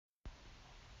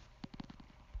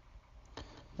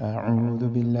أعوذ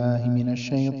بالله من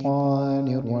الشيطان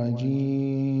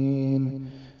الرجيم.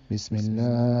 بسم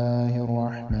الله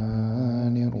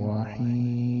الرحمن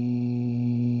الرحيم.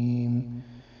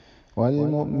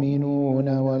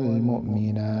 والمؤمنون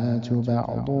والمؤمنات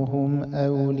بعضهم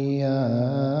أولياء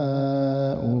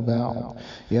بعض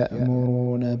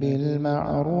يأمرون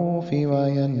بالمعروف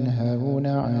وينهون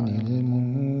عن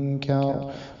المنكر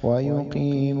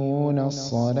ويقيمون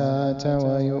الصلاة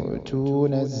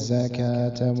ويؤتون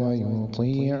الزكاة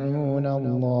ويطيعون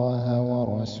الله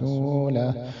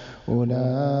ورسوله أولئك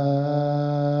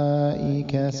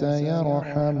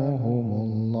سيرحمهم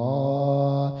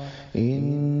الله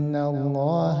إن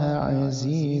الله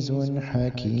عزيز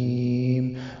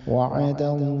حكيم. وعد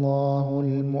الله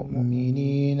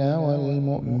المؤمنين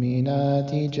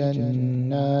والمؤمنات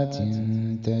جنات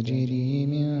تجري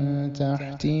من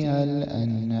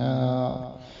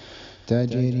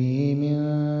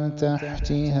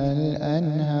تحتها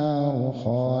الأنهار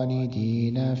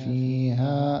خالدين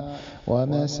فيها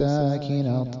ومساكن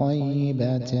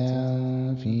طيبة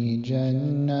في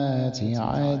جنات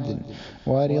عدن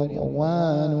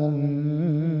ورضوان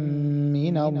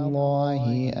من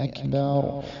الله أكبر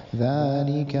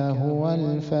ذلك هو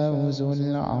الفوز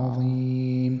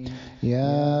العظيم.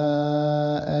 يا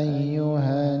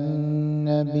أيها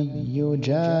النبي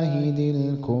جاهد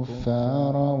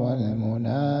الكفار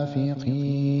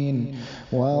والمنافقين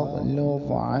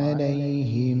واغلظ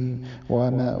عليهم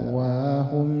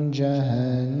ومأواهم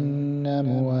جهنم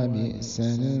وبئس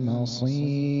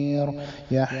المصير.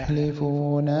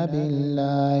 يحلفون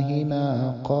بالله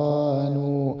ما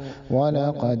قالوا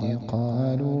ولقد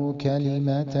قالوا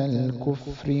كلمة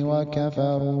الكفر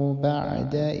وكفروا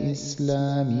بعد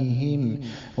إسلامهم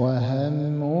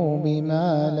وهموا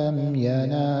بما لم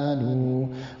ينالوا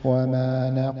وما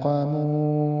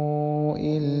نقموا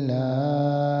إلا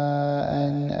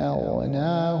أن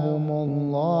أغناهم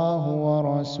الله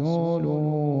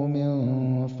ورسوله من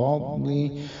فضله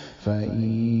فإن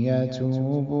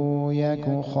يتوبوا يك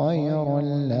خيرا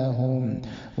لهم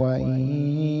وإن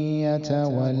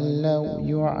يتولوا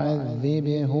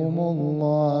يعذبهم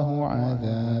الله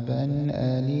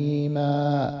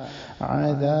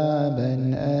عذابا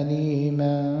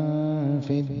أليما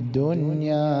في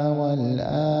الدنيا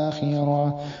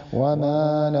والآخرة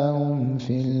وما لهم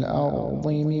في الأرض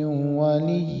من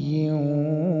ولي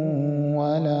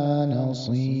ولا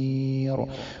نصير.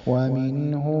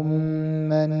 ومنهم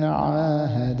من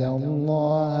عاهد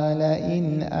الله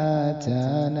لئن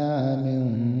آتانا من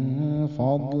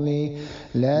فضله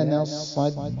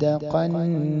لنصدقن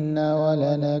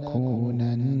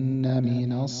ولنكونن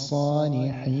من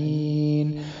الصالحين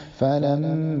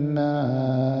فلما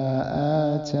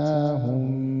آتاهم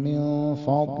من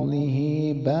فضله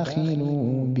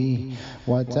بخلوا به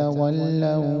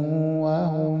وتولوا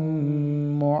وهم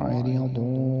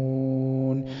معرضون.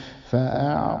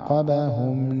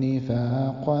 فأعقبهم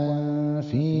نفاقا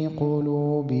في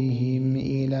قلوبهم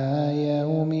إلى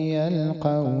يوم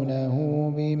يلقونه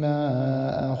بما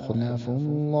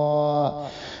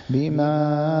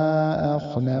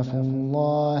أخلفوا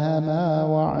الله ما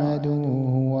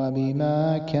وعدوه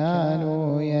وبما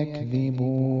كانوا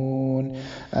يكذبون.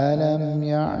 ألم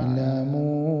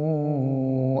يعلموا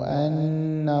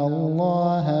أن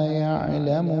الله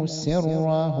يعلم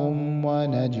سرهم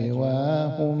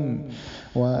ونجواهم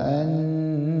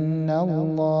وأن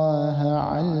الله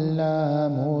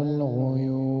علام